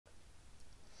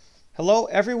Hello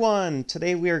everyone!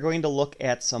 Today we are going to look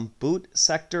at some boot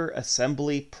sector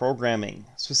assembly programming.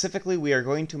 Specifically, we are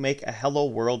going to make a Hello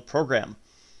World program.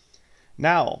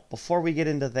 Now, before we get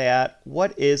into that,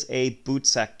 what is a boot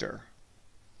sector?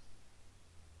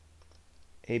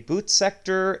 A boot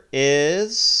sector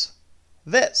is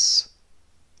this.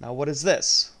 Now, what is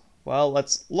this? Well,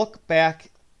 let's look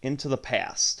back into the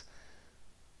past.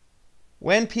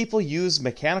 When people use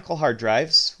mechanical hard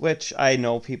drives, which I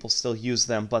know people still use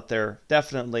them, but they're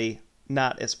definitely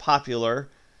not as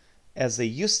popular as they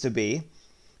used to be,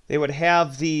 they would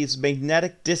have these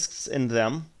magnetic discs in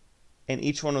them, and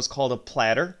each one was called a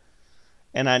platter.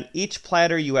 And on each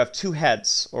platter you have two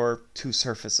heads, or two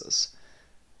surfaces.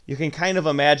 You can kind of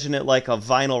imagine it like a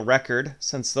vinyl record,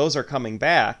 since those are coming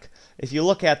back. If you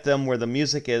look at them where the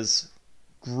music is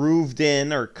grooved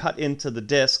in or cut into the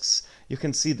discs, you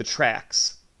can see the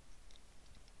tracks.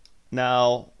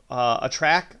 Now, a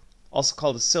track, also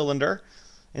called a cylinder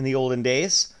in the olden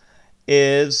days,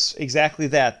 is exactly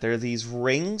that. They're these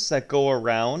rings that go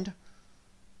around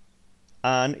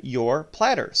on your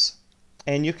platters.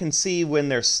 And you can see when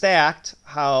they're stacked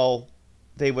how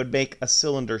they would make a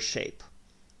cylinder shape.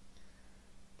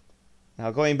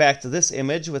 Now, going back to this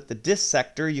image with the disc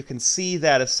sector, you can see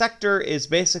that a sector is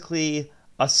basically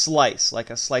a slice, like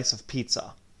a slice of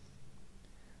pizza.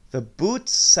 The boot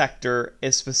sector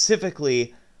is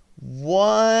specifically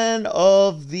one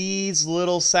of these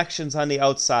little sections on the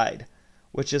outside,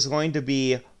 which is going to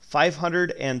be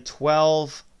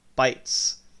 512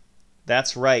 bytes.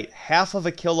 That's right, half of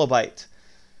a kilobyte.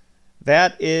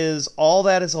 That is all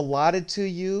that is allotted to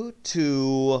you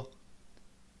to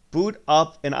boot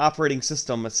up an operating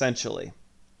system, essentially.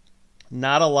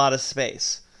 Not a lot of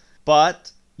space,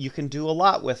 but you can do a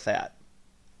lot with that.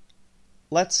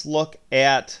 Let's look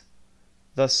at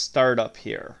the startup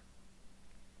here.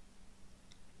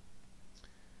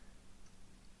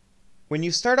 When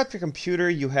you start up your computer,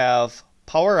 you have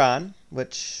power on,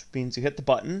 which means you hit the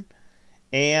button,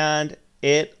 and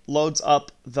it loads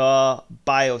up the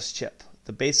BIOS chip,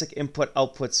 the basic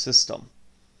input-output system.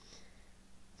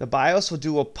 The BIOS will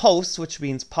do a post, which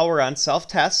means power on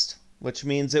self-test, which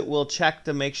means it will check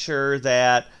to make sure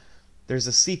that there's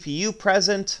a CPU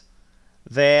present,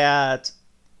 that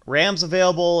RAM's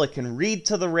available, it can read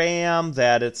to the RAM,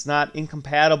 that it's not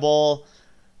incompatible.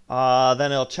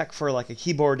 Then it'll check for like a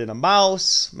keyboard and a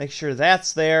mouse, make sure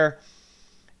that's there.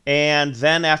 And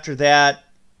then after that,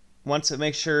 once it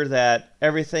makes sure that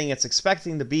everything it's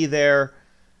expecting to be there,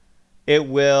 it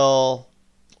will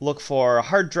look for a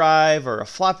hard drive or a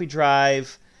floppy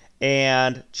drive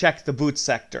and check the boot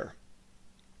sector.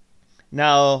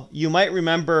 Now, you might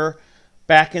remember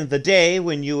back in the day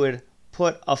when you would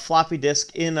put a floppy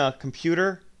disk in a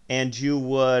computer and you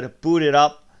would boot it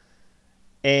up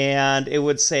and it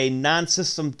would say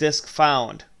non-system disk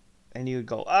found. And you would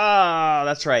go,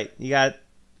 that's right. You got to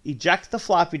eject the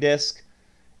floppy disk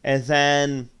and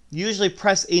then usually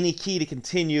press any key to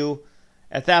continue.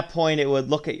 At that point, it would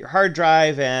look at your hard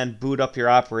drive and boot up your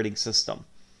operating system.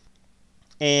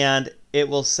 And it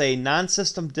will say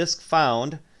non-system disk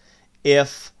found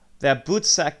if that boot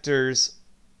sector's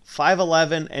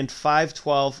 511 and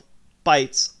 512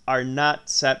 bytes are not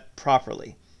set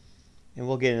properly. And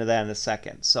we'll get into that in a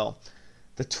second. So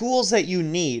the tools that you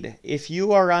need, if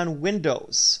you are on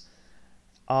Windows,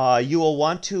 you will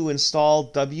want to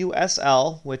install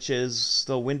WSL, which is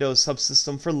the Windows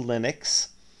subsystem for Linux.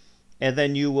 And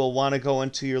then you will want to go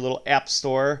into your little app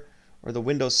store or the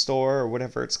Windows Store or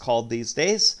whatever it's called these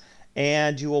days.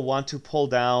 And you will want to pull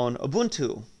down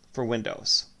Ubuntu for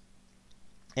Windows.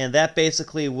 And that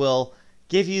basically will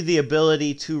give you the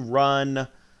ability to run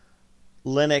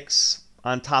Linux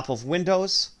on top of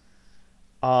Windows.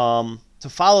 To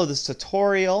follow this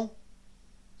tutorial,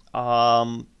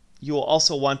 you will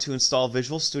also want to install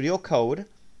Visual Studio Code.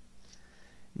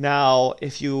 Now,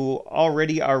 if you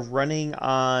already are running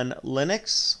on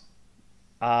Linux,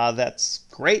 that's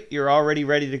great. You're already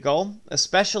ready to go,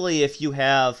 especially if you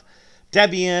have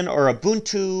Debian or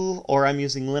Ubuntu, or I'm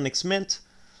using Linux Mint,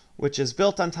 which is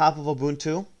built on top of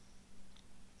Ubuntu.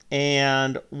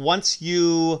 And once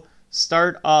you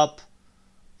start up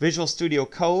Visual Studio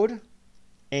Code,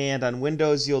 and on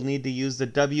Windows you'll need to use the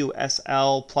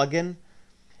WSL plugin,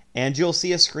 and you'll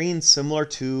see a screen similar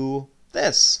to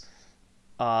this.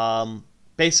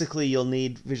 Basically, you'll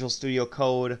need Visual Studio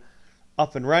Code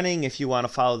up and running if you want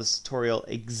to follow this tutorial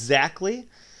exactly.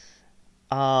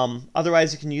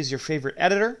 Otherwise, you can use your favorite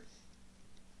editor.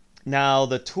 Now,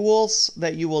 the tools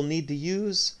that you will need to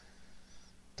use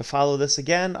to follow this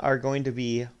again are going to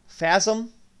be FASM,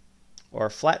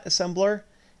 or Flat Assembler,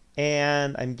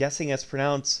 and I'm guessing it's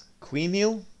pronounced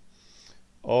QEMU.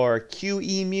 or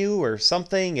QEMU or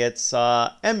something. It's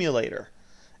emulator.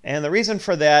 And the reason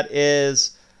for that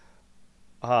is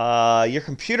your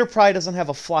computer probably doesn't have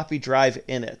a floppy drive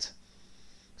in it.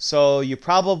 So you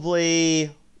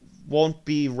probably won't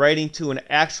be writing to an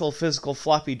actual physical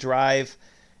floppy drive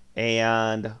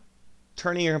and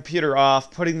turning your computer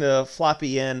off, putting the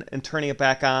floppy in, and turning it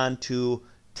back on to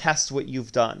test what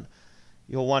you've done.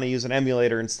 You'll want to use an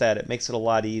emulator instead. It makes it a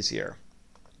lot easier.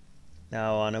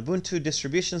 Now on Ubuntu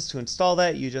distributions, to install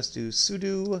that, you just do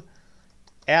sudo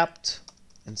apt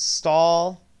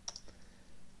install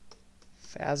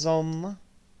phasm,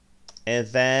 and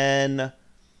then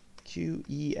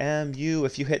QEMU.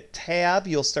 If you hit tab,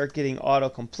 you'll start getting auto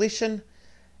completion,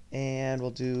 and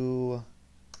we'll do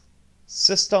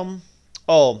system.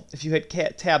 Oh, if you hit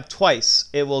tab twice,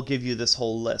 it will give you this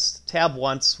whole list. Tab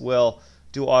once will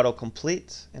do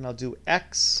autocomplete, and I'll do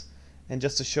X. And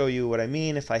just to show you what I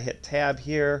mean, if I hit tab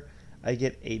here, I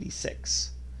get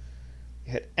 86.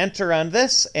 You hit enter on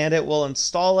this, and it will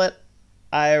install it.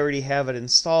 I already have it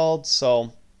installed,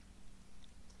 so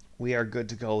we are good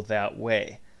to go that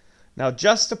way. Now,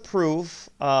 just to prove,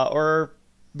 or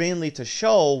mainly to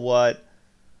show what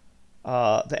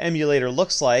the emulator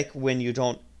looks like when you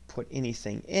don't put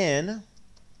anything in,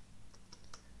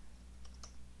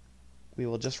 we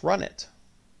will just run it.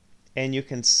 And you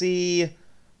can see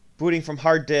booting from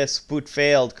hard disk, boot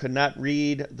failed, could not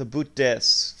read the boot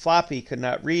disk. Floppy could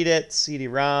not read it,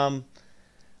 CD-ROM.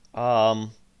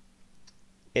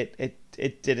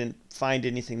 It didn't find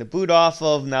anything to boot off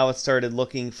of. Now it started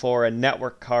looking for a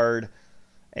network card,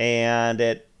 and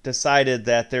it decided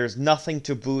that there's nothing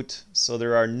to boot, so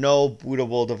there are no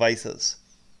bootable devices.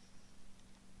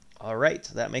 All right,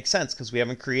 that makes sense because we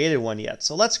haven't created one yet.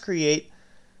 So let's create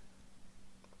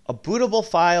a bootable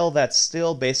file that's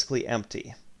still basically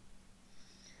empty.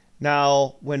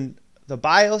 Now, when the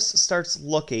BIOS starts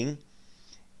looking,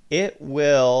 it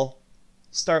will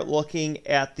start looking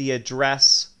at the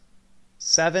address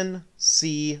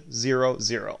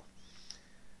 7C00.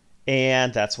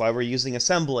 And that's why we're using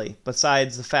assembly,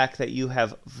 besides the fact that you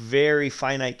have very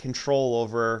finite control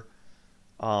over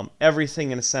everything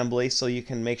in assembly, so you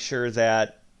can make sure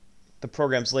that the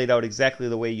program's laid out exactly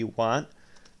the way you want.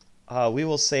 We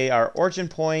will say our origin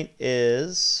point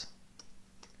is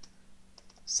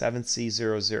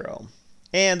 7C00.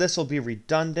 And this will be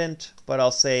redundant, but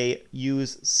I'll say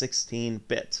use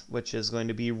 16-bit, which is going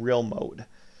to be real mode.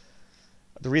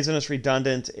 The reason it's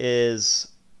redundant is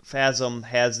Phasm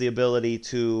has the ability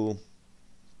to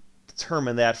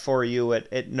determine that for you.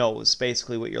 It knows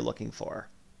basically what you're looking for.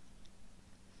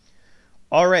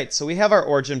 All right, so we have our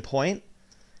origin point.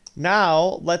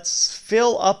 Now let's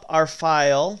fill up our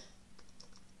file.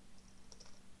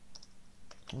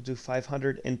 We'll do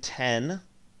 510.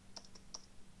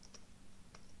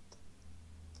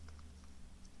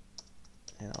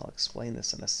 And I'll explain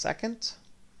this in a second.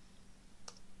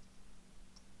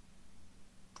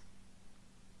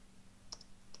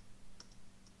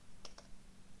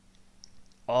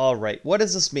 All right, what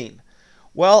does this mean?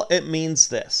 Well, it means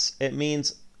this. It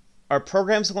means our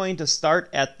program's going to start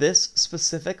at this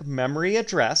specific memory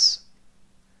address.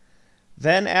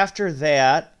 Then after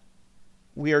that,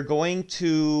 we are going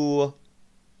to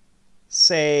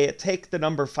say, take the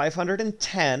number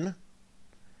 510,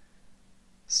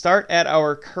 start at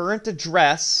our current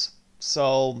address,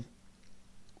 so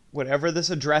whatever this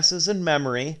address is in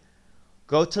memory,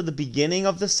 go to the beginning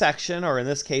of the section, or in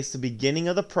this case, the beginning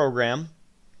of the program,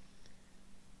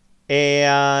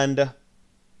 and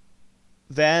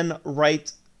then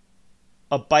write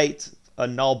a byte, a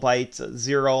null byte,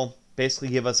 0, basically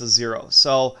give us a 0.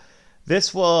 So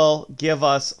this will give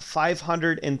us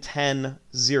 510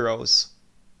 zeros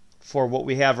for what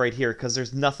we have right here, because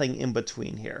there's nothing in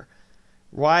between here.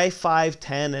 Why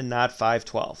 510 and not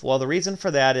 512? Well, the reason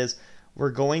for that is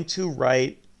we're going to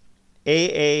write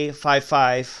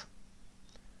AA55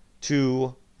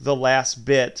 to the last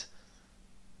bit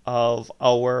of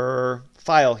our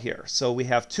file here. So we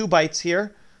have 2 bytes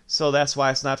here, so that's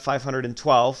why it's not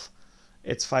 512,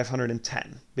 it's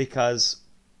 510, because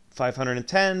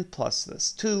 510 plus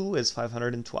this 2 is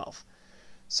 512.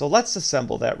 So let's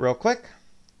assemble that real quick.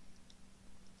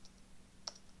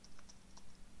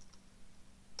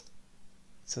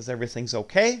 It says everything's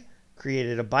okay.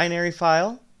 Created a binary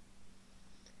file.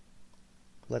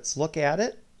 Let's look at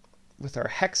it with our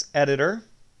hex editor.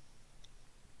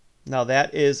 Now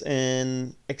that is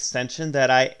an extension that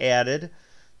I added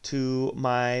to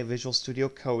my Visual Studio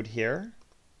Code here.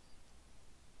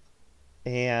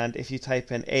 And if you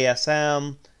type in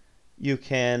ASM, you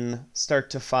can start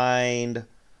to find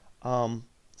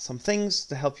some things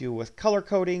to help you with color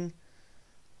coding.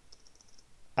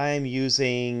 I'm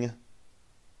using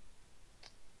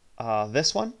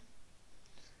this one.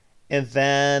 And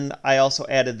then I also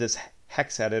added this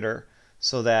hex editor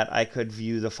so that I could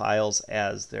view the files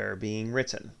as they're being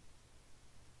written.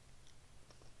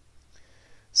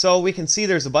 So we can see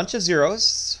there's a bunch of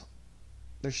zeros.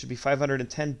 There should be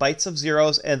 510 bytes of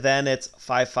zeros, and then it's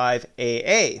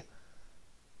 55AA,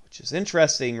 which is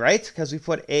interesting, right? Because we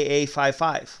put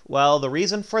AA55. Well, the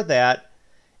reason for that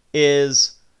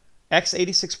is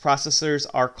x86 processors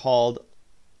are called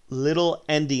Little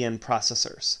Endian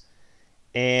processors.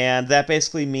 And that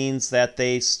basically means that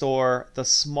they store the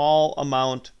small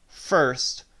amount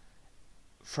first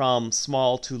from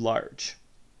small to large.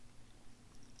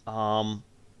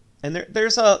 And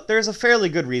there's a fairly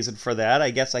good reason for that. I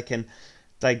guess I can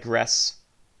digress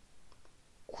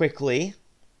quickly.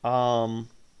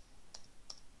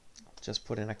 Just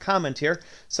put in a comment here.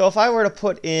 So if I were to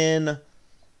put in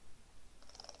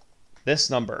this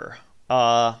number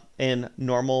in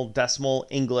normal decimal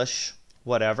English,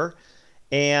 whatever,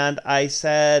 and I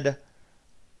said,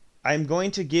 I'm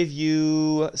going to give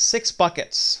you 6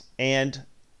 buckets, and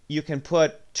you can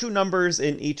put 2 numbers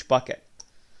in each bucket.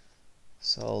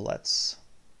 So let's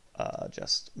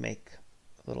just make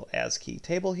a little ASCII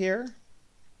table here.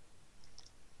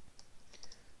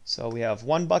 So we have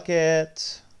 1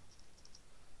 bucket,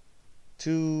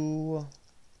 2,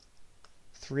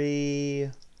 3,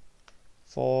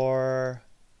 4,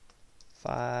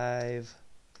 5,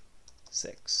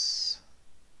 6.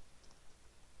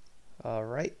 All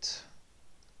right.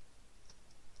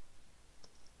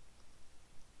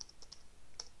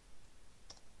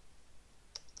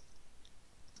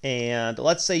 And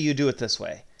let's say you do it this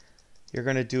way. You're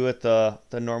going to do it the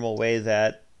normal way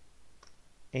that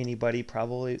anybody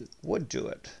probably would do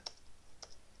it.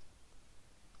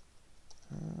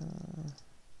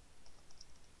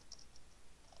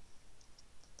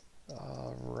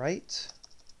 All right.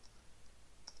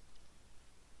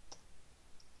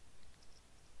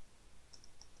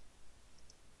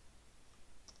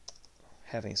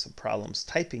 Having some problems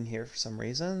typing here for some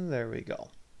reason. There we go.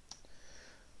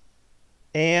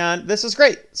 And this is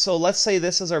great. So let's say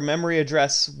this is our memory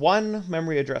address 1,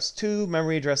 memory address 2,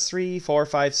 memory address 3, 4,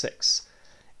 5, 6.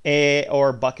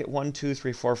 Or bucket 1, 2,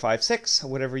 3, 4, 5, 6,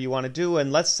 whatever you want to do.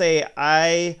 And let's say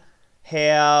I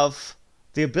have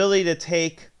the ability to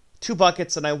take 2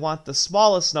 buckets and I want the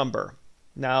smallest number.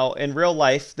 Now, in real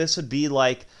life, this would be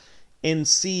like in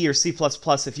C or C++,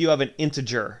 if you have an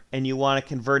integer and you want to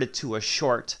convert it to a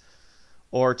short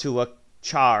or to a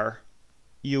char,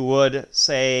 you would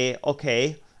say,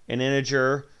 okay, an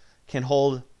integer can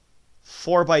hold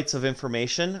 4 bytes of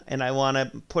information, and I want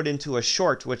to put into a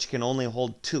short, which can only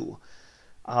hold 2.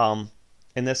 In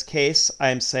this case,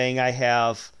 I'm saying I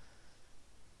have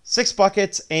 6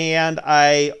 buckets, and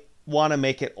I want to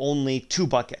make it only 2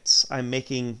 buckets. I'm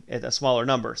making it a smaller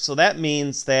number. So that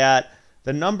means that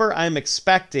the number I'm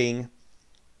expecting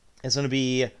is going to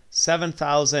be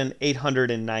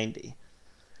 7,890.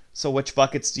 So which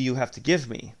buckets do you have to give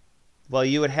me? Well,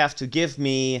 you would have to give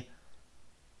me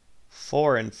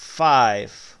 4 and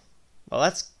 5. Well,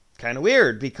 that's kind of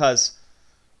weird, because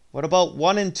what about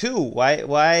 1 and 2? Why?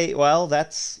 Well,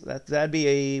 that'd be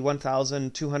a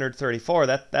 1,234.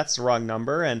 That's the wrong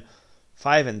number. And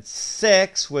 5 and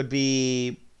 6 would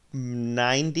be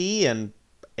 90 and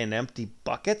an empty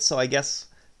bucket. So I guess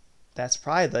that's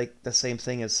probably like the same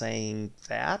thing as saying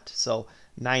that. So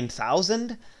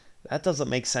 9,000. That doesn't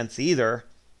make sense either.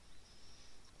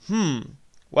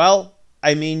 Well,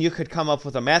 I mean, you could come up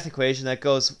with a math equation that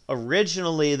goes,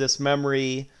 originally this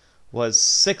memory was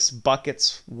 6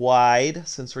 buckets wide,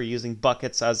 since we're using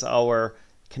buckets as our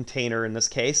container in this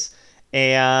case.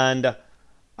 And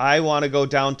I want to go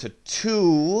down to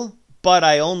 2, but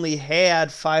I only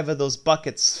had 5 of those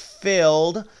buckets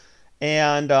filled.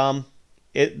 And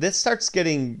this starts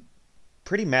getting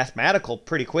pretty mathematical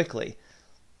pretty quickly.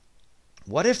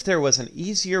 What if there was an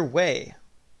easier way?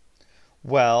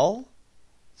 Well,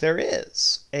 there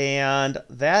is. And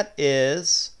that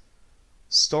is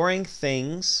storing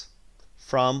things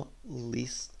from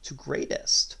least to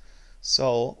greatest.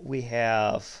 So we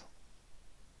have,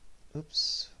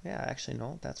 oops, yeah, actually,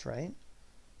 no, that's right.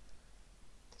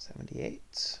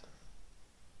 78.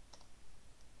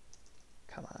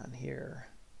 Come on here.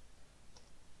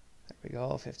 There we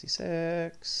go,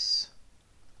 56.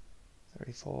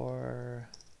 34,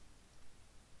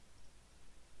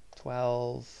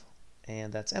 12,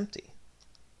 and that's empty.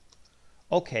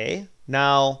 Okay,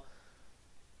 now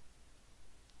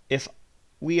if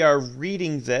we are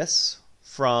reading this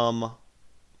from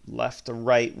left to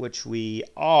right, which we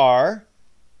are,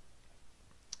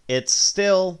 it's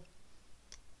still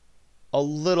a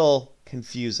little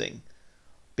confusing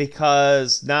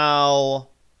because now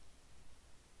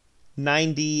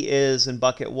 90 is in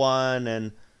bucket 1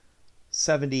 and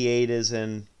 78 is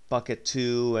in bucket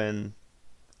 2 and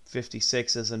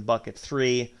 56 is in bucket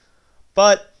 3.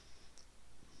 But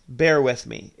bear with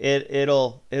me.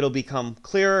 It'll become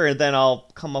clearer, and then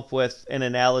I'll come up with an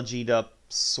analogy to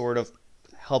sort of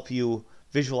help you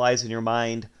visualize in your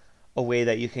mind a way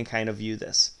that you can kind of view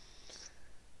this.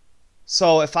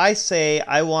 So if I say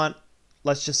I want,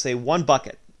 let's just say 1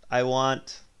 bucket. I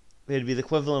want, it'd be the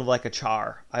equivalent of like a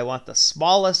char. I want the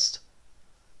smallest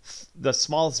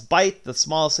byte, the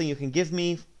smallest thing you can give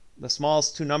me, the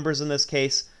smallest 2 numbers in this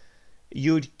case.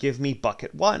 You'd give me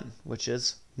bucket 1, which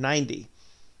is 90.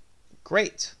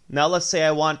 Great. Now let's say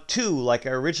I want 2, like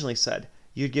I originally said.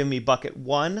 You'd give me bucket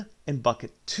 1 and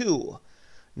bucket 2.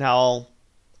 Now,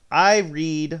 I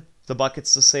read the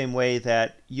buckets the same way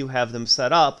that you have them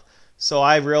set up, so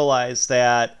I realize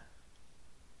that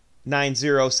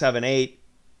 9078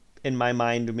 in my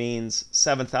mind means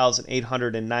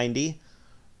 7,890.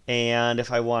 And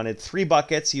if I wanted 3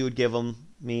 buckets, you would give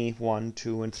me 1,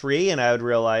 2, and 3, and I would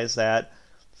realize that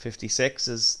 56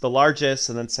 is the largest,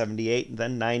 and then 78, and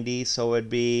then 90, so it'd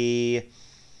be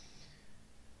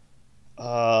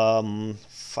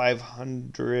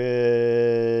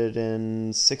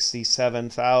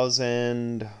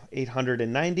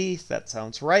 567,890. That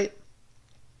sounds right.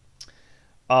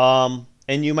 And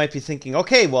you might be thinking,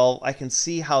 okay, well, I can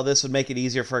see how this would make it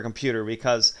easier for a computer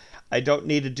because I don't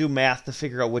need to do math to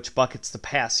figure out which buckets to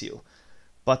pass you.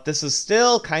 But this is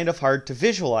still kind of hard to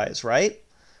visualize, right?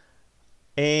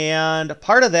 And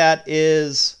part of that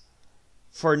is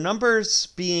for numbers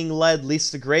being led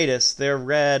least to greatest, they're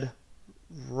read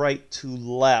right to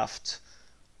left.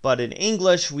 But in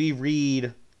English, we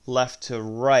read left to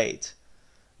right.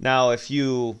 Now, if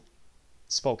you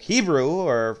spoke Hebrew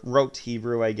or wrote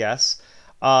Hebrew, I guess,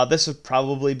 this would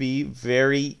probably be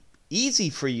very easy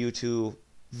for you to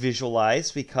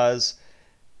visualize because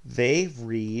they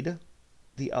read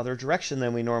the other direction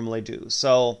than we normally do.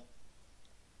 So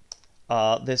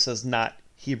this is not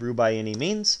Hebrew by any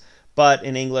means, but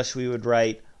in English we would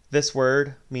write this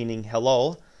word, meaning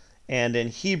hello, and in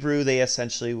Hebrew they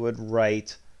essentially would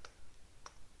write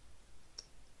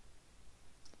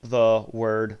the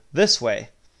word this way,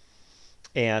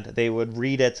 and they would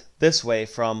read it this way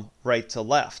from right to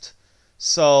left.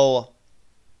 So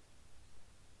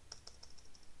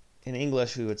in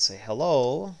English we would say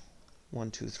hello,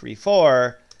 1, 2, 3,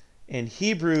 4. In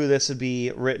Hebrew, this would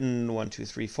be written 1, 2,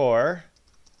 3, 4.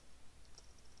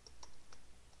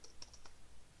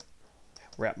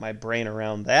 Wrap my brain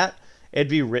around that. It'd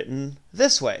be written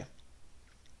this way.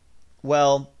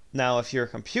 Well, now if you're a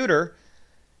computer,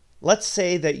 let's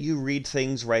say that you read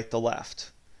things right to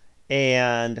left.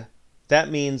 And that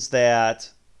means that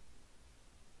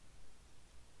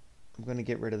I'm going to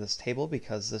get rid of this table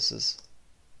because this is,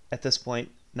 at this point,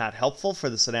 not helpful for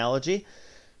this analogy.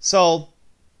 So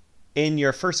in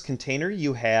your first container,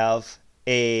 you have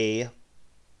a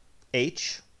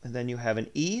H, and then you have an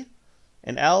E,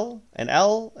 an L, an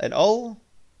L, an O,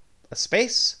 a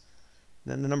space,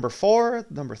 then the number 4,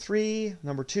 number 3,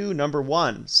 number 2, number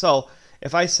 1. So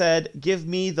if I said, give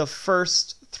me the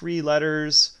first 3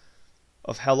 letters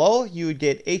of hello, you would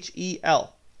get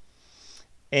H-E-L.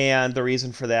 And the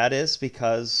reason for that is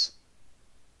because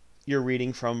you're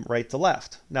reading from right to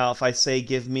left. Now, if I say,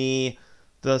 give me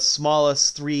the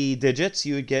smallest 3 digits,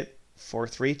 you would get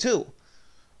 432,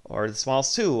 or the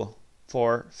smallest 2,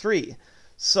 4, 3.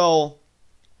 So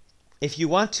if you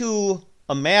want to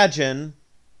imagine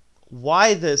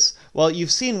why this, well,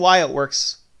 you've seen why it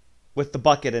works with the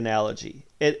bucket analogy.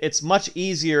 It's much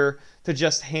easier to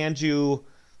just hand you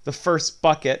the first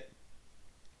bucket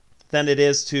than it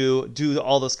is to do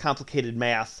all this complicated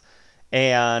math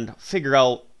and figure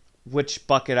out which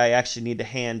bucket I actually need to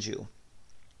hand you.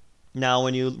 Now,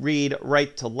 when you read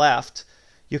right to left,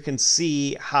 you can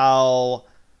see how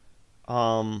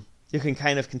you can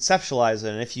kind of conceptualize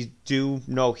it. And if you do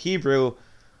know Hebrew,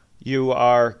 you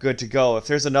are good to go. If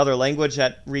there's another language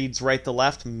that reads right to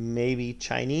left, maybe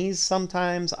Chinese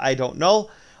sometimes, I don't know,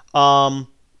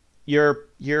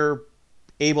 you're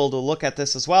able to look at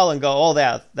this as well and go, oh,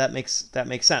 that makes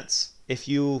sense. If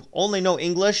you only know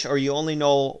English or you only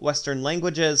know Western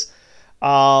languages,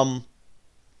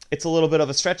 it's a little bit of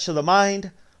a stretch to the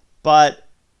mind, but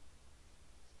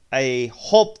I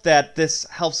hope that this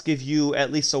helps give you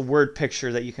at least a word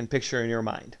picture that you can picture in your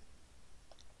mind.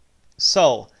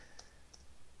 So,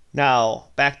 now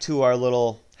back to our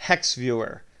little hex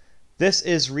viewer. This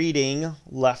is reading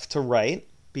left to right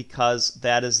because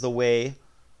that is the way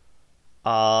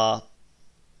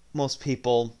most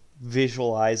people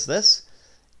visualize this.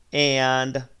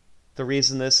 And the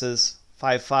reason this is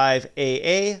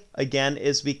 55AA, again,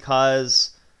 is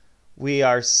because we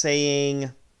are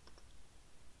saying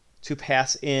to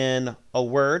pass in a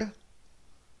word,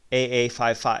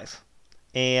 AA55.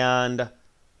 And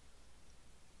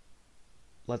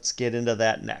let's get into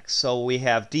that next. So we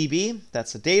have DB,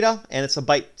 that's the data, and it's a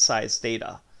byte-sized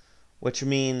data, which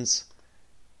means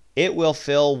it will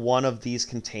fill one of these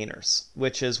containers,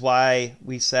 which is why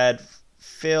we said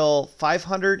fill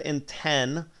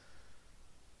 510,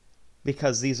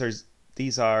 because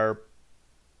these are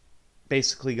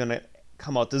basically going to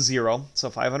come out to 0. So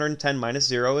 510 minus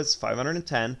 0 is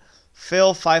 510.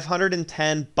 Fill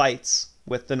 510 bytes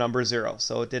with the number 0.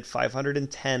 So it did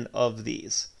 510 of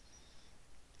these.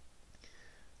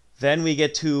 Then we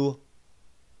get to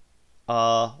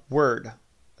a word,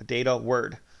 a data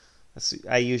word.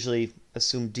 I usually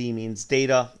assume D means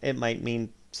data. It might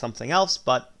mean something else,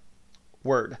 but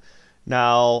word.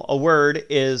 Now, a word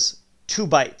is 2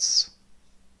 bytes.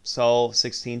 So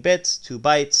 16 bits, 2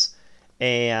 bytes,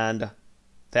 and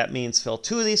that means fill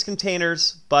 2 of these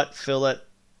containers, but fill it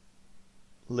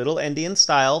Little Endian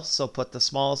style. So put the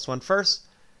smallest one first,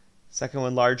 second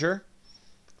one larger.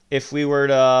 If we were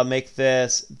to make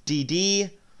this DD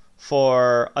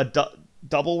for a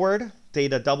double word,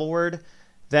 data double word,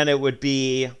 then it would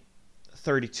be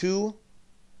 32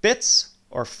 bits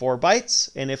or 4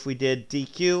 bytes. And if we did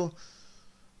DQ,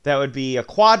 that would be a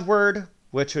quad word,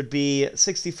 which would be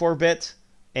 64-bit,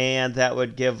 and that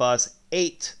would give us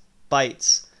 8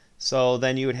 bytes. So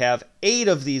then you would have 8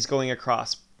 of these going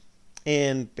across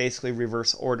in basically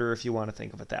reverse order, if you want to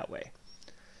think of it that way.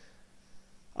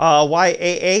 Why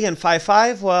AA and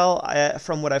 55? Well,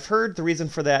 from what I've heard, the reason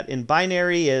for that in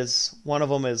binary is one of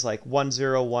them is like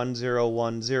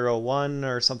 1010101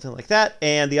 or something like that,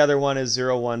 and the other one is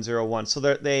 0101. So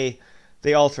they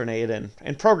alternate,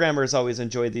 and programmers always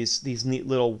enjoy these neat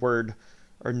little word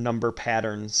or number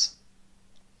patterns.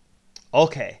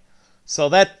 Okay, so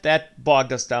that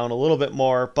bogged us down a little bit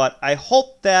more, but I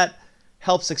hope that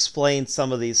helps explain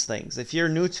some of these things. If you're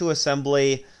new to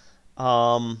assembly,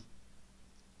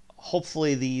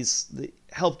 hopefully these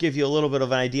help give you a little bit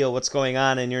of an idea of what's going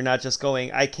on, and you're not just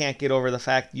going, I can't get over the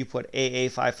fact that you put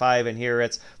AA55 and here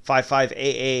it's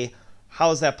 55AA.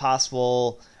 How is that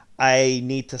possible? I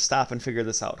need to stop and figure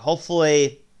this out.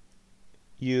 Hopefully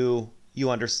you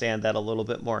understand that a little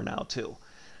bit more now too.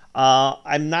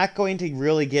 I'm not going to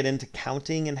really get into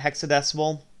counting in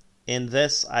hexadecimal in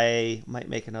this. I might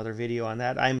make another video on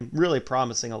that. I'm really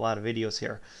promising a lot of videos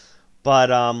here,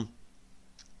 but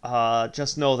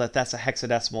just know that that's a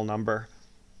hexadecimal number.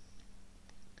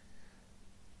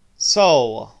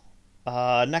 So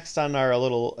next on our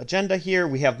little agenda here,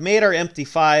 we have made our empty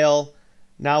file.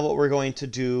 Now what we're going to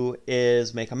do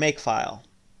is make a Makefile.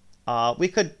 We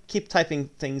could keep typing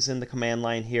things in the command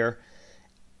line here,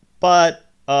 but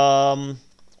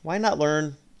why not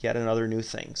learn yet another new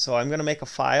thing? So I'm going to make a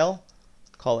file,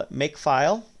 call it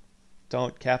Makefile.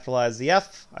 Don't capitalize the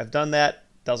F. I've done that.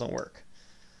 Doesn't work.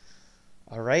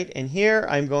 All right, and here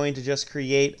I'm going to just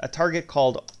create a target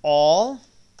called all,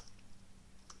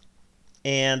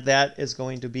 and that is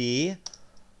going to be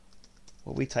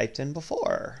what we typed in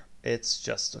before. It's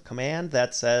just a command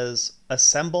that says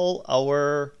assemble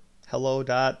our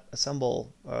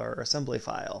hello.assemble or assembly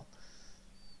file.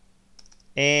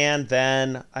 And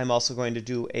then I'm also going to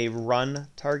do a run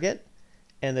target,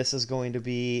 and this is going to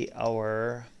be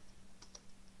our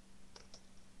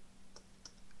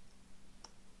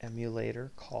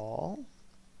emulator call.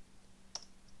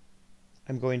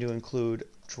 I'm going to include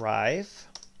drive.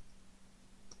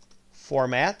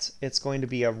 Format, it's going to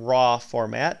be a raw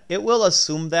format. It will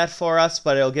assume that for us,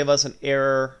 but it'll give us an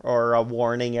error or a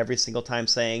warning every single time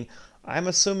saying, I'm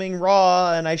assuming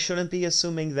raw and I shouldn't be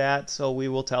assuming that. So we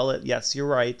will tell it, yes, you're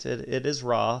right, it is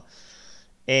raw.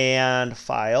 And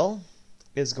file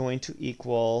is going to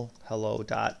equal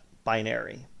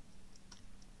hello.binary.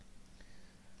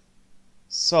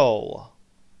 So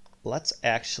let's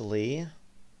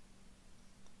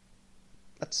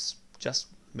just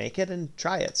make it and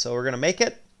try it. So we're going to make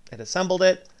it. It assembled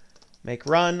it. Make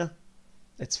run.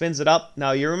 It spins it up.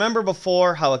 Now you remember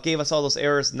before how it gave us all those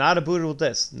errors. Not a bootable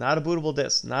disk. Not a bootable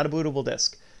disk. Not a bootable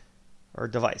disk or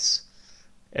device.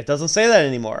 It doesn't say that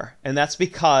anymore. And that's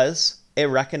because it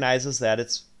recognizes that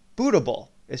it's bootable.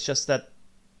 It's just that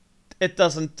it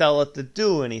doesn't tell it to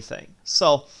do anything.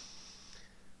 So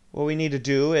what we need to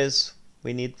do is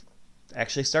we need to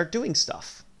actually start doing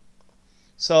stuff.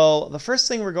 So the first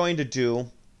thing we're going to do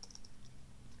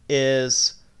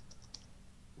is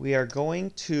we are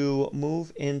going to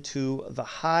move into the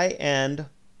high end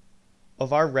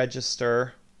of our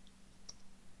register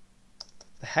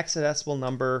the hexadecimal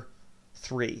number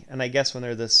 3. And I guess when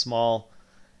they're this small,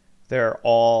 they're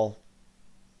all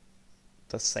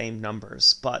the same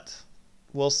numbers, but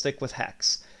we'll stick with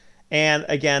hex. And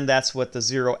again, that's what the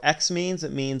 0x means.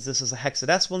 It means this is a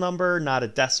hexadecimal number, not a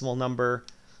decimal number.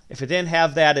 If it didn't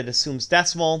have that, it assumes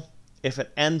decimal. If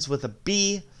it ends with a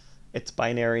B, it's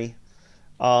binary.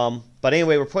 But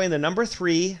anyway, we're putting the number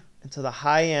 3 into the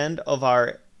high end of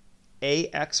our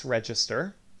AX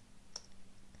register.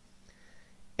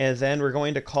 And then we're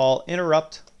going to call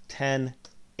interrupt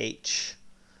 10H.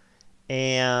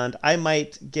 And I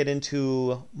might get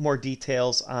into more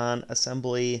details on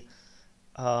assembly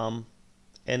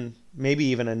and maybe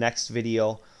even a next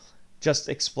video, just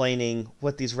explaining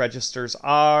what these registers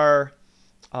are,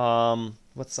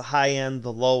 what's the high end,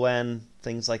 the low end,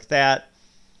 things like that.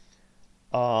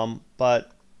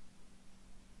 But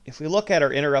if we look at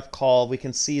our interrupt call, we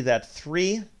can see that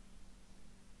 3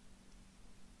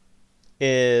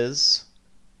 is,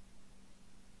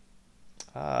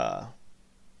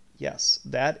 yes,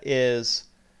 that is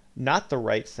not the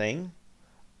right thing.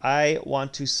 I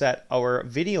want to set our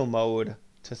video mode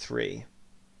to 3.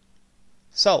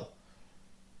 So,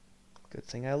 good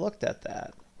thing I looked at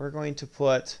that. We're going to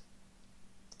put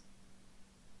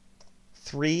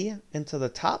 3 into the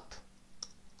top,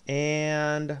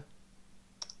 and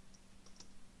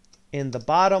in the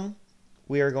bottom,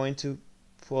 we are going to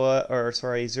put,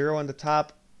 0 in the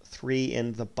top, 3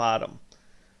 in the bottom.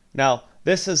 Now,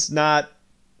 this is not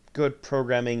good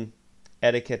programming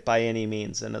etiquette by any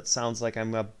means, and it sounds like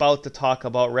I'm about to talk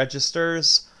about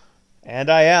registers,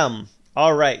 and I am.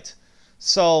 All right,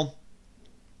 so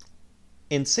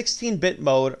in 16-bit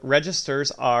mode,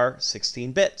 registers are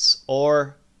 16 bits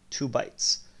or 2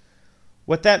 bytes.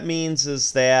 What that means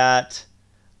is that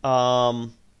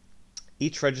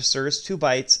each register is 2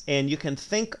 bytes, and you can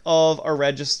think of a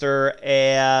register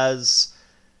as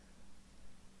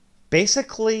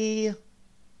basically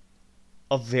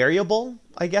a variable,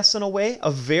 I guess, in a way,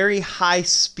 a very high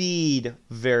speed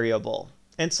variable.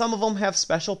 And some of them have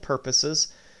special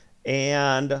purposes,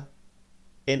 and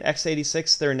in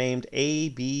x86 they're named A,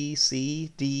 B,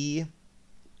 C, D,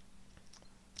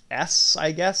 S,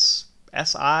 I guess,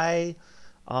 SI,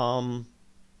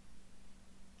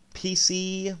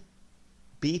 PC,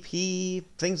 BP,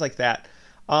 things like that.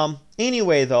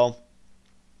 Anyway, though,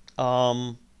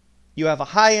 you have a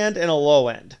high end and a low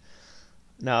end.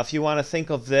 Now, if you want to think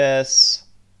of this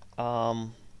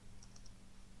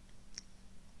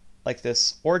like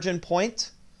this origin point,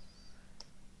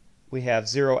 we have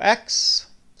 0x,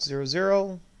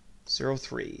 00,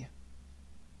 03.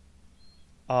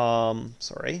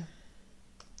 Sorry,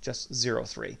 just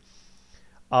 03.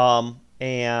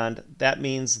 And that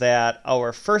means that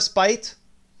our first byte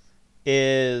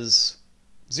is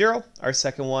 0, our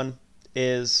second one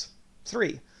is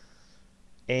 3.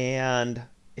 And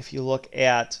if you look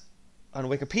at on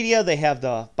Wikipedia, they have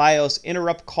the BIOS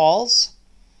interrupt calls.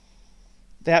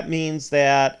 That means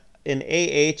that in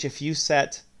AH, if you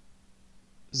set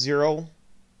 0,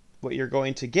 what you're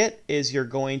going to get is you're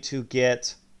going to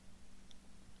get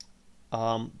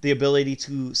the ability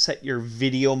to set your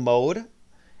video mode.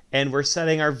 And we're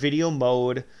setting our video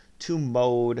mode to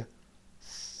mode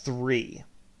 3,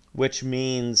 which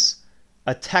means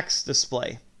a text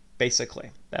display,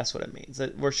 basically. That's what it means.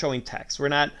 We're showing text. We're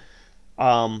not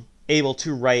able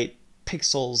to write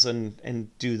pixels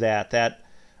and do that.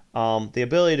 The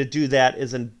ability to do that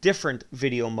is in different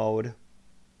video mode.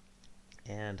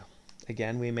 And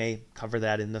again, we may cover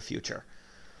that in the future.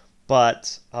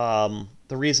 But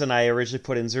the reason I originally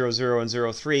put in 00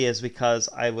 and 03 is because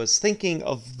I was thinking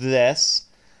of this.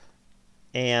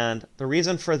 And the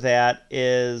reason for that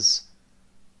is,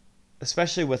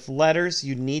 especially with letters,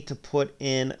 you need to put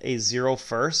in a 0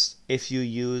 first if you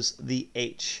use the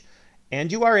H.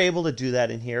 And you are able to do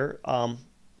that in here.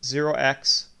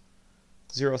 0x,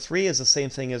 03 is the same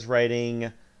thing as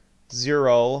writing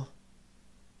 0.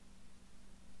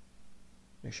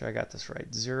 Make sure I got this right.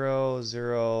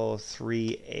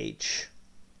 003H.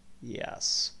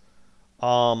 Yes.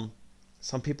 Some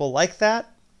people like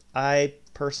that. I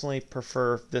personally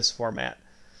prefer this format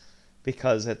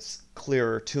because it's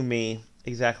clearer to me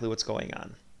exactly what's going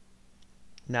on.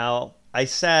 Now, I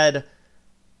said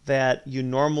that you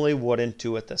normally wouldn't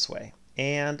do it this way.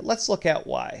 And let's look at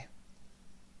why.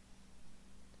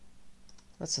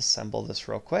 Let's assemble this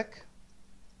real quick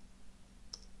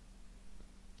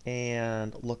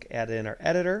and look at it in our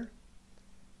editor.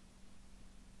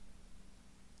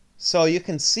 So you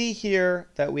can see here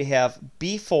that we have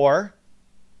B4,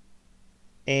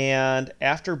 and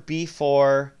after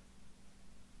B4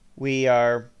 we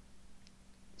are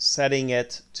setting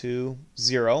it to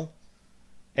 0,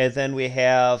 and then we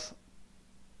have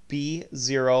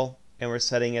B0, and we're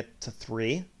setting it to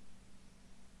 3.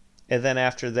 And then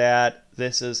after that,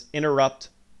 this is interrupt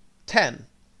 10.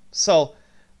 So,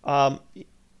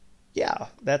 yeah,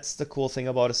 that's the cool thing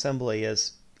about assembly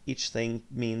is each thing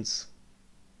means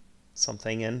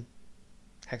something in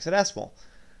hexadecimal.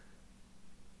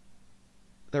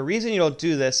 The reason you don't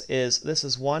do this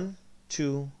is 1,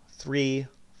 2, 3,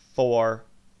 4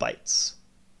 bytes.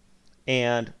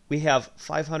 And we have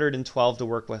 512 to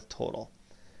work with total.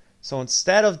 So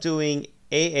instead of doing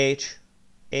AH,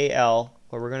 AL,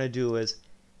 what we're going to do is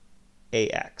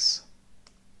AX.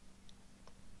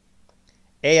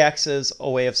 AX is a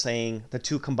way of saying the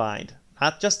two combined.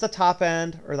 Not just the top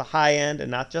end or the high end and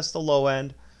not just the low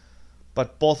end,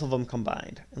 but both of them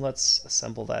combined. And let's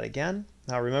assemble that again.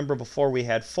 Now remember before we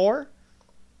had 4.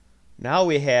 Now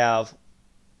we have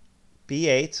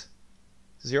B8,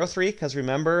 03, because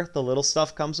remember the little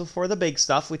stuff comes before the big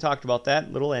stuff. We talked about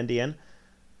that, Little Endian.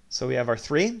 So we have our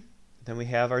 3, then we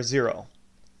have our 0.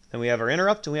 Then we have our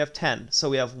interrupt and we have 10.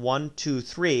 So we have 1, 2,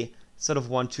 3 instead of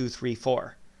 1, 2, 3,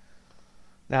 4.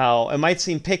 Now, it might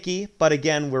seem picky, but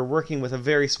again, we're working with a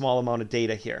very small amount of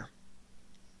data here.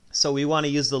 So we want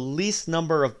to use the least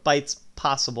number of bytes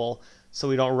possible so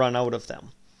we don't run out of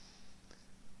them.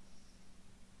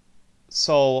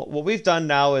 So what we've done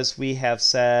now is we have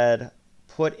said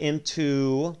put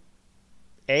into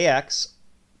AX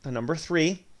the number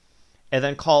 3 and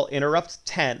then call interrupt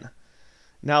 10.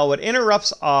 Now what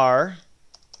interrupts are,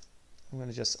 I'm going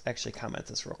to just actually comment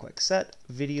this real quick. Set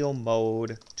video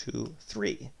mode to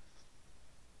 3.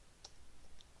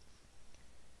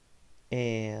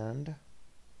 And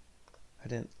I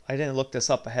didn't look this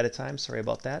up ahead of time. Sorry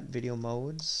about that. Video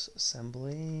modes,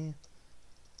 assembly.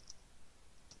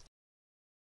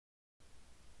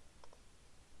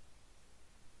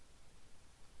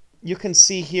 You can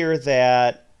see here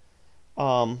that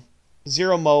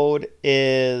 0 mode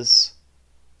is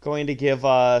going to give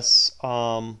us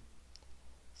 40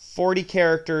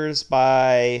 characters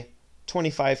by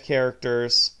 25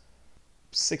 characters.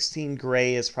 16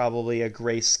 gray is probably a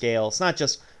gray scale. It's not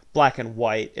just black and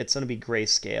white. It's going to be gray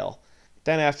scale.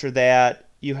 Then after that,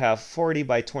 you have 40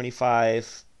 by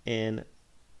 25 in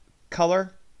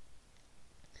color.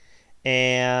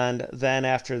 And then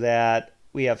after that,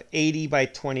 we have 80 by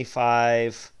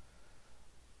 25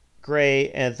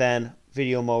 gray, and then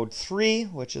video mode 3,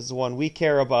 which is the one we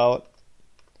care about,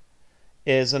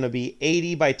 is going to be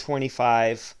 80 by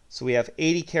 25. So we have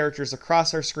 80 characters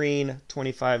across our screen,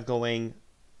 25 going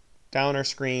down our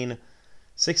screen,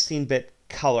 16-bit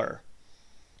color.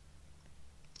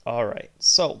 All right,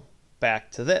 so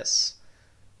back to this.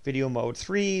 Video mode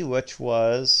 3, which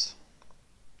was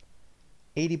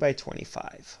 80 by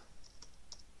 25.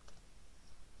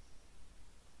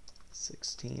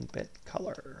 16-bit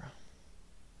color.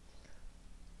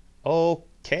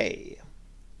 Okay.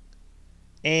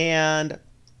 And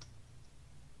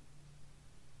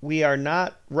we are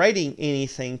not writing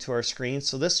anything to our screen,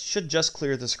 so this should just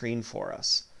clear the screen for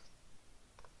us.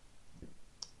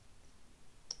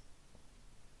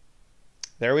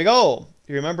 There we go.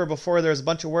 You remember before there was a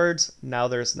bunch of words? Now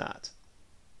there's not.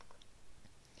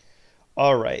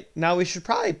 All right. Now we should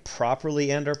probably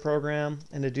properly end our program.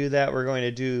 And to do that, we're going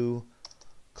to do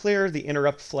clear the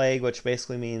interrupt flag, which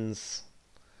basically means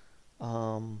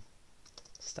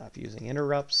stop using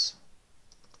interrupts.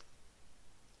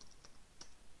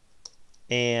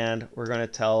 And we're going to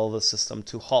tell the system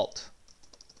to halt.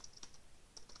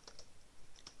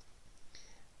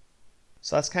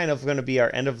 So that's kind of going to be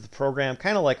our end of the program,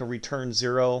 kind of like a return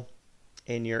 0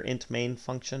 in your int main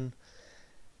function.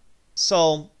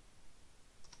 So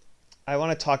I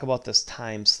want to talk about this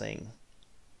times thing.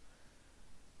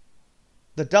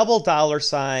 The double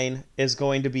 $sign is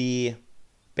going to be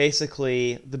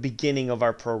basically the beginning of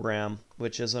our program,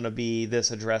 which is going to be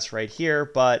this address right here.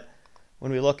 But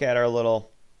when we look at our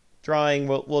little drawing,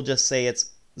 we'll just say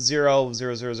it's 0,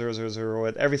 0, 0, 0, 0, 0.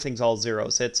 Everything's all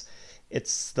zeros.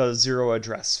 It's the 0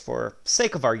 address for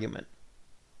sake of argument.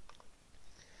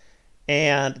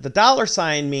 And the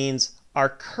 $sign means our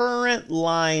current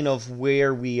line of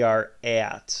where we are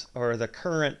at, or the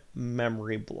current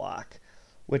memory block,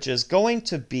 which is going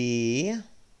to be,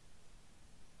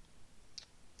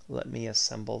 let me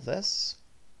assemble this.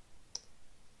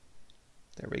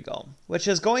 There we go. Which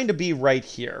is going to be right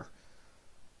here.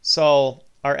 So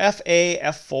our FA,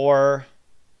 F4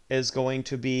 is going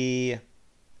to be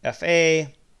FA,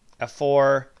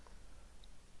 F4.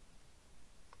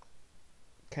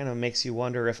 Kind of makes you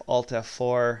wonder if Alt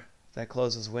F4 that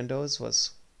closes Windows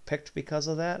was picked because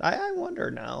of that. I wonder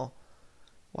now.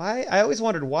 Why? I always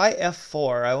wondered why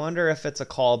F4. I wonder if it's a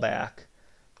callback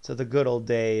to the good old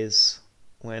days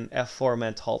when F4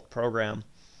 meant halt program.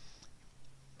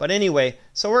 But anyway,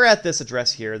 so we're at this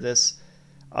address here, this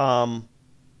 7th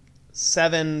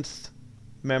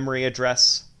memory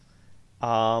address,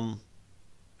 0th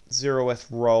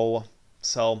row.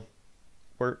 So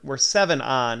we're 7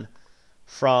 on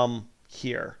from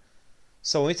here.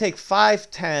 So when we take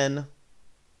 510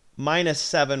 minus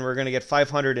 7, we're going to get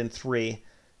 503.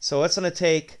 So it's going to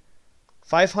take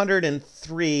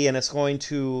 503, and it's going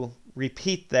to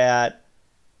repeat that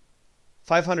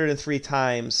 503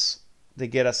 times to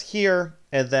get us here,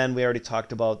 and then we already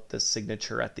talked about the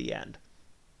signature at the end.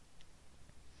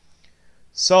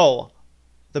 So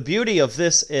the beauty of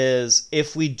this is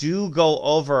if we do go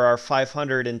over our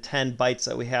 510 bytes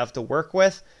that we have to work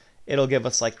with, it'll give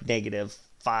us like -5,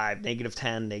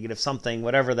 -10, negative something,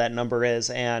 whatever that number is,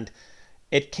 and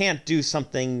it can't do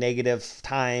something negative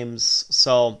times,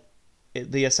 so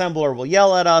the assembler will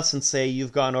yell at us and say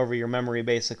you've gone over your memory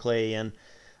basically, and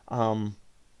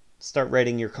start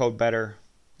writing your code better.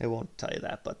 It won't tell you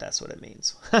that, but that's what it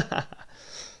means.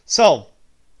 So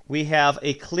we have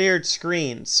a cleared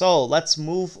screen. So let's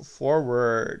move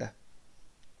forward.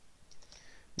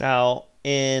 Now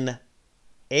in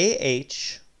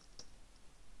AH,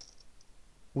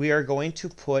 we are going to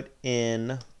put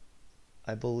in,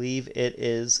 I believe it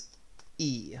is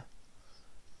E.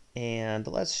 And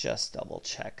let's just double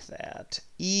check that.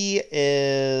 E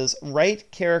is write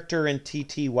character in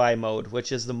TTY mode,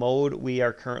 which is the mode we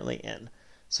are currently in.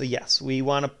 So yes, we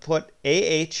want to put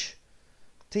AH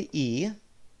to E.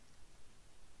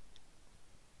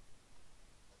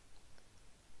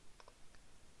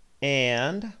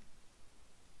 And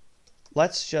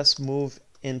let's just move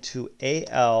into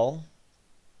AL,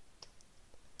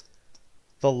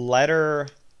 the letter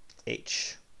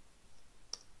H.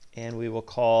 And we will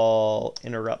call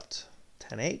interrupt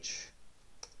 10H.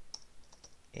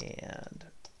 And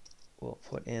we'll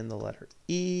put in the letter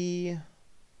E.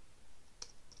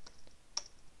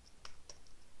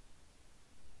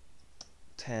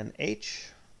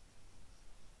 $10H.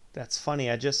 That's funny.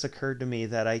 It just occurred to me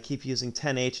that I keep using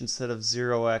 10H instead of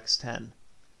 0x10.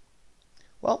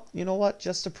 Well, you know what?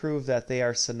 Just to prove that they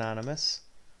are synonymous,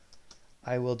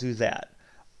 I will do that.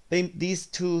 These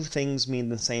two things mean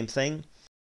the same thing.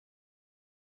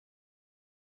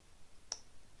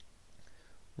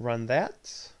 Run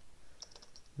that.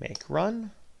 Make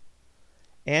run.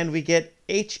 And we get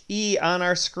HE on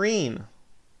our screen.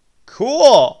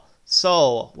 Cool!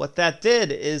 So what that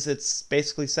did is it's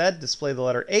basically said display the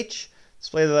letter H,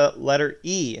 display the letter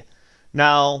E.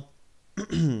 Now,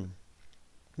 you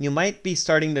might be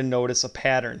starting to notice a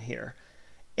pattern here.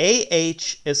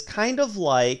 AH is kind of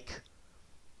like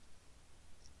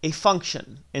a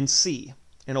function in C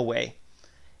in a way.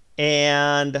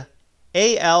 And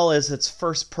AL is its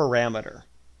first parameter.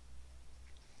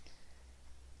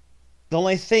 The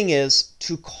only thing is,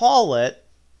 to call it,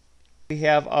 we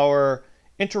have our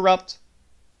interrupt,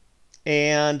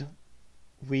 and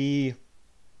we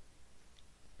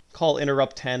call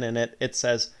interrupt 10, and it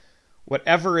says,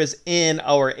 whatever is in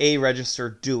our A register,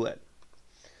 do it.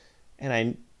 And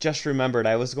I just remembered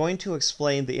I was going to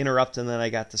explain the interrupt, and then I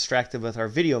got distracted with our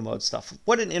video mode stuff.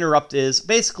 What an interrupt is,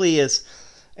 basically is,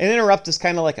 an interrupt is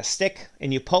kind of like a stick,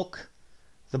 and you poke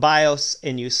the BIOS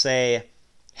and you say,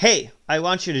 hey, I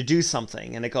want you to do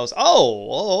something. And it goes,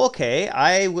 oh, okay,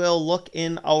 I will look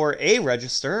in our A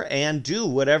register and do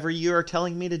whatever you are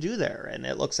telling me to do there. And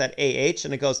it looks at AH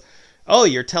and it goes, oh,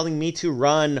 you're telling me to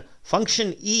run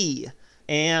function E.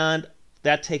 And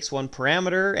that takes one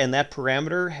parameter, and that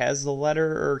parameter has the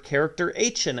letter or character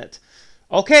H in it.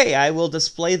 Okay, I will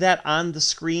display that on the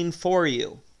screen for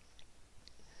you.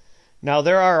 Now,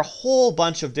 there are a whole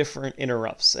bunch of different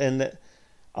interrupts, and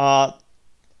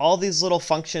all these little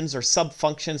functions or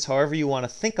sub-functions, however you want to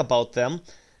think about them,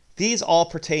 these all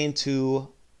pertain to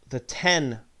the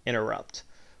 10 interrupt.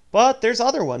 But there's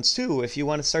other ones too. If you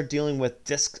want to start dealing with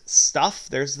disk stuff,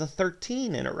 there's the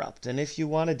 13 interrupt. And if you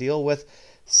want to deal with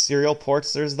serial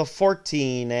ports, there's the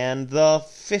 14 and the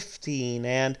 15,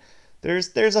 and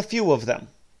there's a few of them.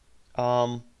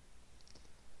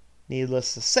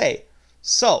 Needless to say.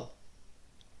 So,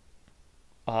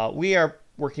 we are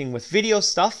working with video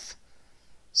stuff,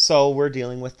 so we're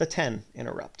dealing with the 10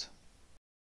 interrupt.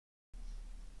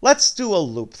 Let's do a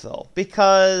loop though,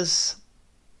 because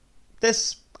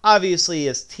this obviously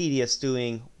is tedious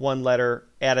doing one letter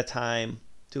at a time,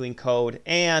 doing code,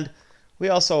 and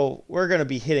we're going to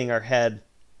be hitting our head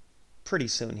pretty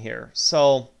soon here.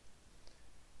 So,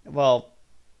 well,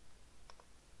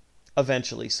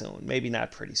 eventually soon. Maybe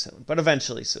not pretty soon, but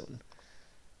eventually soon.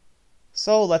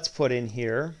 So let's put in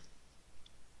here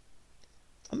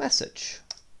a message.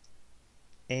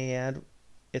 and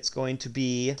it's going to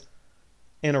be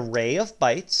an array of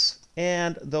bytes,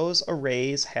 and those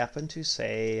arrays happen to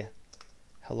say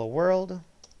hello world,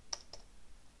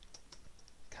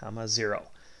 comma 0.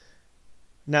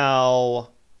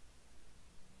 Now,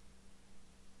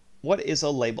 what is a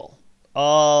label?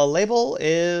 A label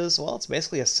is, well, it's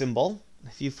basically a symbol,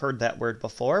 if you've heard that word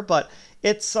before, but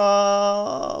it's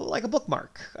like a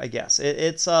bookmark, I guess.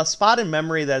 It's a spot in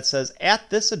memory that says, at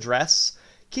this address,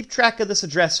 keep track of this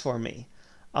address for me.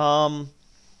 Kind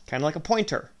of like a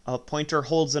pointer. A pointer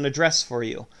holds an address for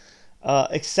you.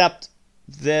 Except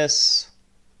this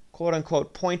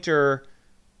quote-unquote pointer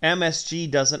MSG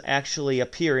doesn't actually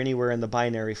appear anywhere in the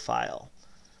binary file.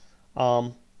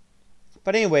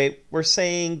 But anyway, we're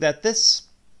saying that this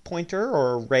pointer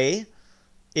or array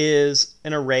is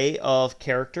an array of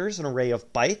characters, an array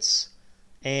of bytes.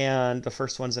 And the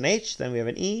first one's an H, then we have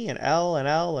an E, an L, an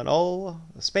L, an O,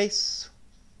 a space,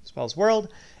 spells world.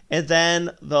 And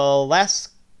then the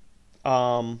last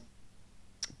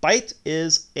byte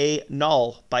is a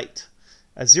null byte,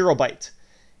 a 0 byte.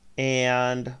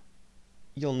 And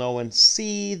you'll know in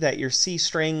C that your C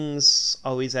strings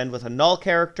always end with a null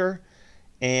character.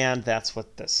 And that's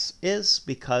what this is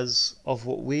because of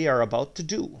what we are about to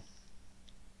do.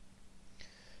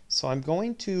 So I'm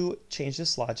going to change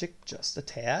this logic just a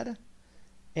tad.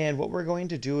 And what we're going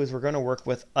to do is we're going to work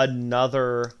with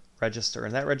another register.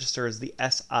 And that register is the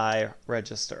SI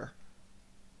register.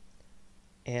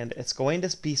 And it's going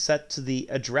to be set to the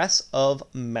address of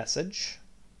message.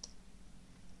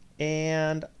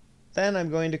 And then I'm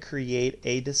going to create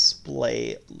a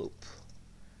display loop.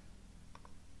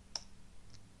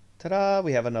 Ta-da,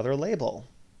 we have another label.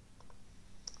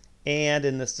 And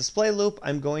in this display loop,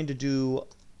 I'm going to do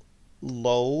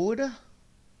load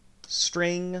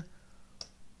string, and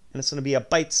it's going to be a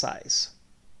byte size.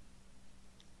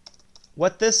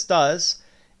 What this does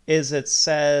is it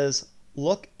says,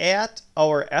 look at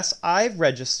our SI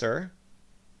register.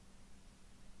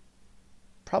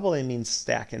 Probably means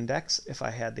stack index if I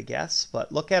had to guess,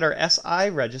 but look at our SI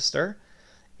register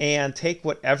and take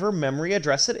whatever memory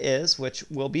address it is, which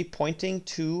will be pointing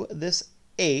to this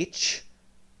H,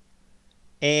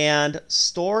 and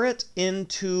store it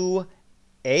into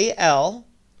AL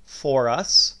for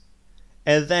us,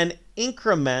 and then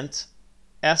increment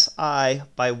SI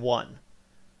by 1.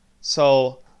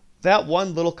 So that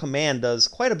one little command does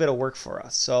quite a bit of work for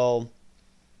us. So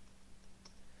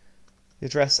the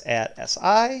address at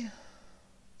SI,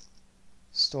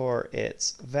 store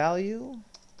its value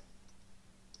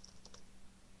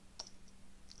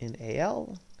in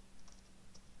AL,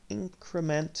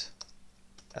 increment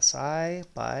SI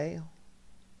by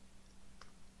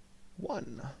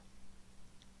 1.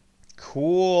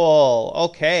 Cool.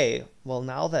 Okay. Well,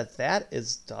 now that that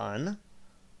is done,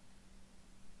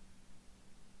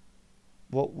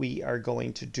 what we are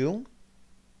going to do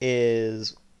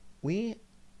is we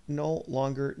no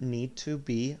longer need to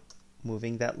be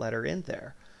moving that letter in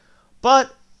there.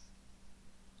 But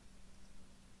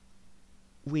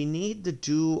we need to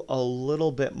do a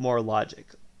little bit more logic.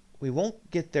 We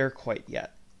won't get there quite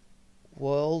yet.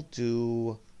 We'll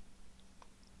do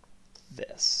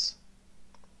this.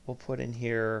 We'll put in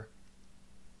here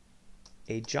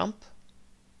a jump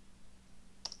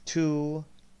to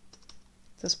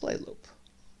display loop.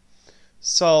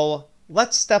 So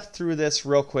let's step through this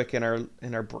real quick in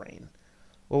our brain.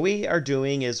 What we are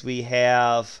doing is we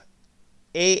have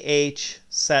AH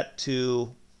set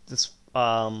to this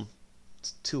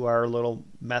to our little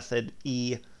method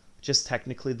E, which is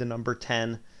technically the number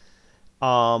 10,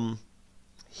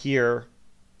 here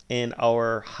in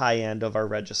our high end of our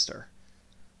register.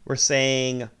 We're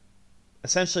saying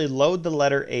essentially load the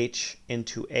letter H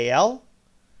into AL,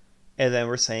 and then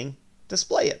we're saying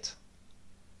display it.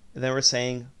 And then we're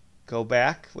saying go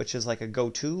back, which is like a go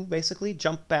to basically,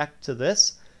 jump back to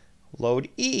this, load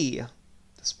E,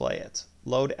 display it,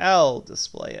 load L,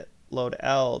 display it, load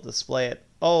L, display it.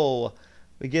 Oh,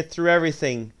 we get through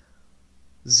everything.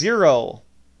 0,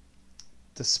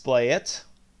 display it.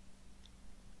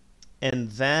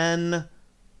 And then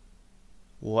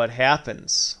what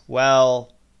happens?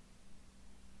 Well,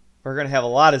 we're going to have a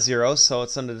lot of zeros, so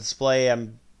it's on the display,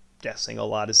 I'm guessing, a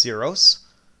lot of zeros.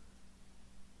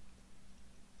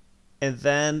 And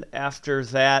then after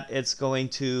that, it's going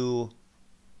to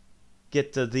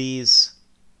get to these,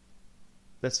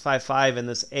 this 5 and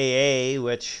this AA,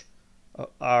 which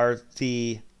are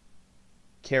the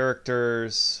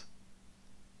characters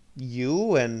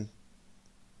U and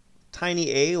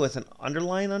tiny a with an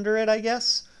underline under it, I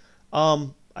guess.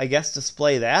 I guess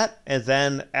display that, and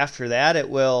then after that it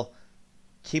will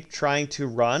keep trying to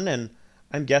run, and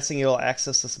I'm guessing it'll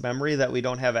access this memory that we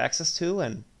don't have access to,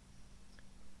 and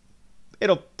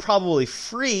it'll probably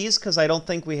freeze because I don't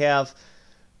think we have,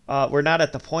 we're not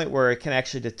at the point where it can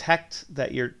actually detect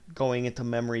that you're going into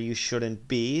memory you shouldn't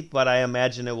be, but I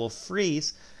imagine it will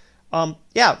freeze.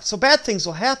 Yeah, so bad things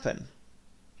will happen.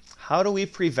 How do we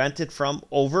prevent it from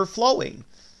overflowing?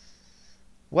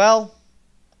 Well,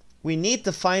 we need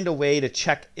to find a way to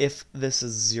check if this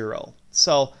is 0.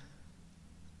 So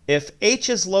if H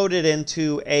is loaded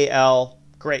into AL,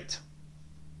 great.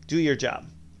 Do your job.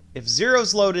 If 0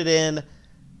 is loaded in,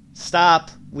 stop.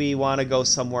 We want to go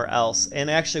somewhere else. And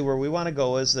actually where we want to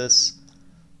go is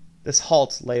this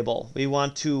halt label. We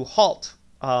want to halt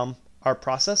our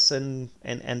process and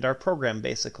end our program,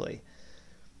 basically.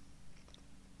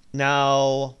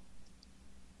 Now,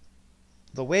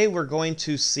 the way we're going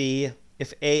to see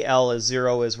if AL is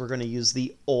 0 is we're going to use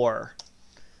the OR.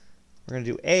 We're going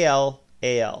to do AL,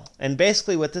 AL. And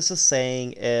basically what this is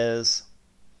saying is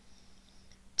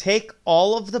take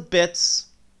all of the bits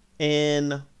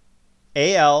in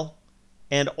AL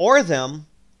and OR them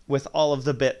with all of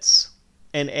the bits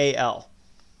in AL.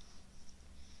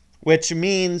 Which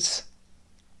means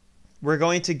we're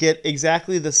going to get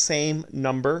exactly the same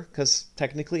number, because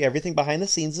technically everything behind the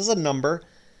scenes is a number,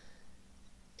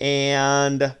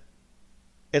 and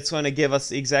it's going to give us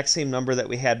the exact same number that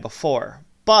we had before.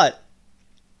 But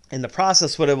in the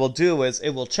process, what it will do is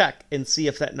it will check and see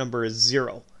if that number is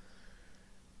 0.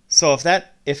 So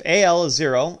if AL is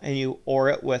 0 and you OR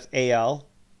it with AL,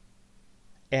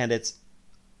 and it's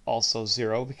also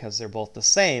 0 because they're both the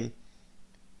same,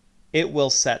 it will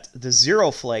set the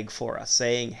 0 flag for us,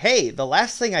 saying, hey, the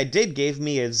last thing I did gave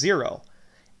me a 0.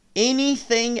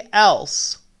 Anything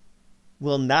else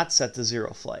will not set the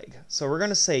 0 flag. So we're going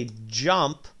to say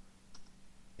jump,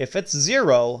 if it's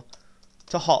 0,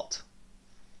 to halt.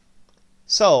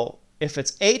 So if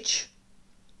it's H,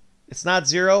 it's not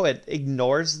 0, it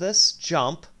ignores this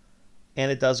jump,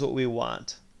 and it does what we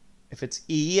want. If it's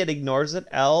E, it ignores it.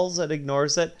 L's, it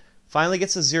ignores it. Finally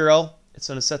gets a 0. It's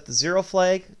going to set the 0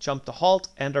 flag, jump to halt,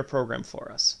 end our program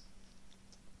for us.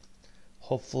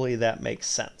 Hopefully that makes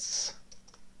sense.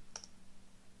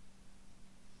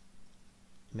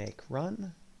 Make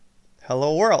run.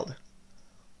 Hello world.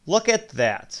 Look at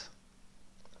that.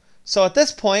 So at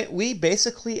this point, we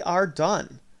basically are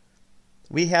done.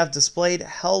 We have displayed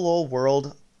hello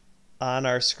world on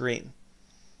our screen.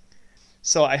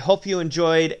 So I hope you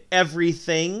enjoyed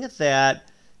everything that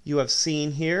you have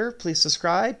seen here. Please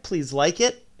subscribe, please like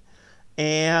it,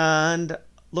 and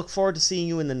look forward to seeing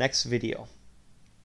you in the next video.